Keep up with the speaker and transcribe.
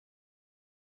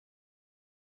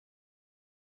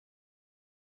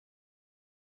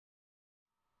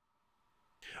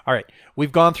All right,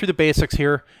 we've gone through the basics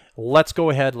here. Let's go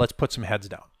ahead, let's put some heads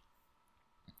down.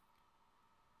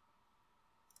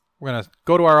 We're going to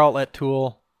go to our outlet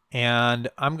tool, and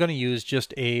I'm going to use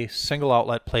just a single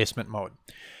outlet placement mode.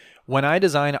 When I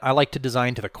design, I like to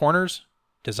design to the corners,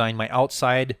 design my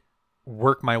outside,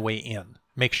 work my way in,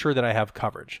 make sure that I have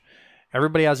coverage.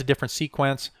 Everybody has a different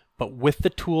sequence, but with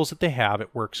the tools that they have,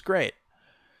 it works great.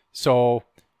 So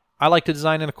I like to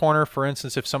design in the corner. For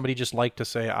instance, if somebody just liked to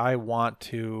say, I want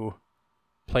to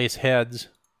place heads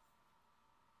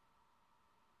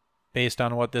based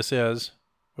on what this is,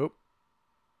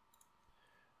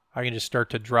 I can just start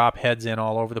to drop heads in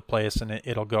all over the place and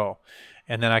it'll go.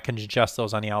 And then I can adjust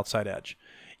those on the outside edge.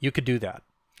 You could do that.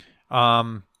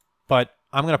 But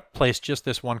I'm going to place just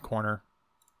this one corner.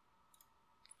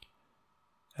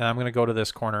 And I'm going to go to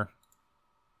this corner.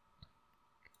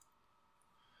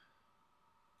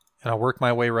 And I'll work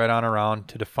my way right on around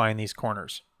to define these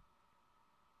corners.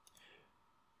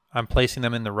 I'm placing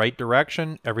them in the right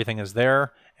direction. Everything is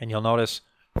there. And you'll notice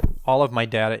all of my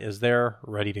data is there,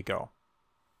 ready to go.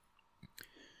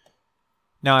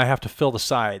 Now I have to fill the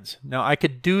sides. Now I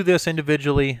could do this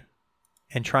individually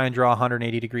and try and draw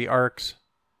 180-degree arcs,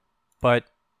 but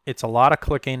it's a lot of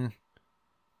clicking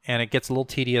and it gets a little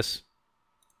tedious,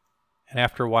 and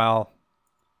after a while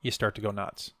you start to go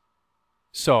nuts.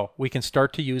 So we can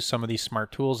start to use some of these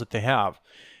smart tools that they have,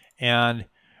 and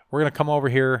we're going to come over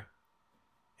here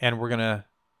and we're going to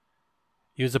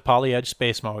use the poly edge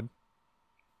space mode.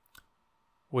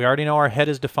 We already know our head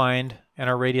is defined and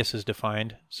our radius is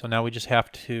defined, so now we just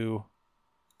have to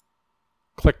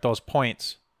click those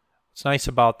points. What's nice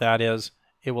about that is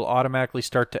it will automatically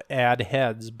start to add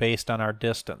heads based on our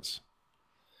distance.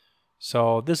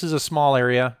 So this is a small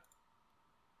area,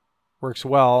 works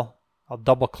well. I'll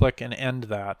double click and end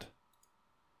that.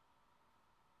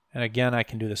 And again, I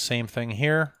can do the same thing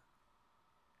here.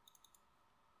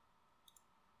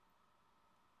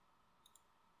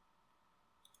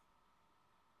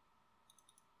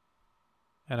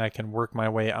 And I can work my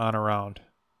way on around.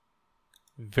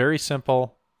 Very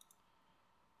simple,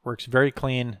 works very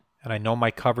clean, and I know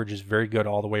my coverage is very good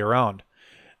all the way around.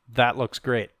 That looks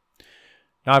great.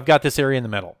 Now I've got this area in the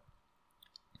middle.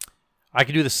 I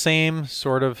can do the same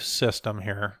sort of system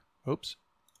here. Oops.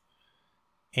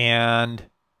 And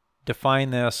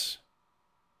define this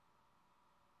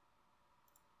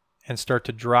and start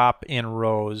to drop in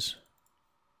rows.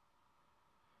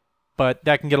 But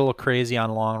that can get a little crazy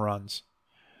on long runs.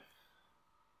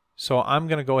 So I'm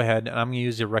going to go ahead and I'm going to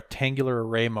use the rectangular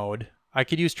array mode. I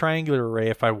could use triangular array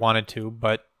if I wanted to,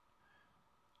 but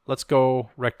let's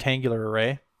go rectangular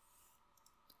array.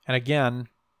 And again,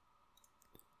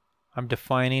 I'm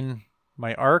defining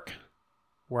my arc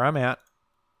where I'm at.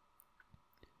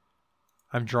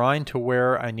 I'm drawing to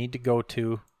where I need to go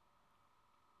to.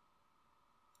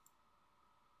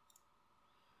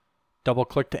 Double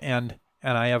click to end,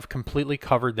 and I have completely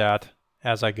covered that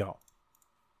as I go.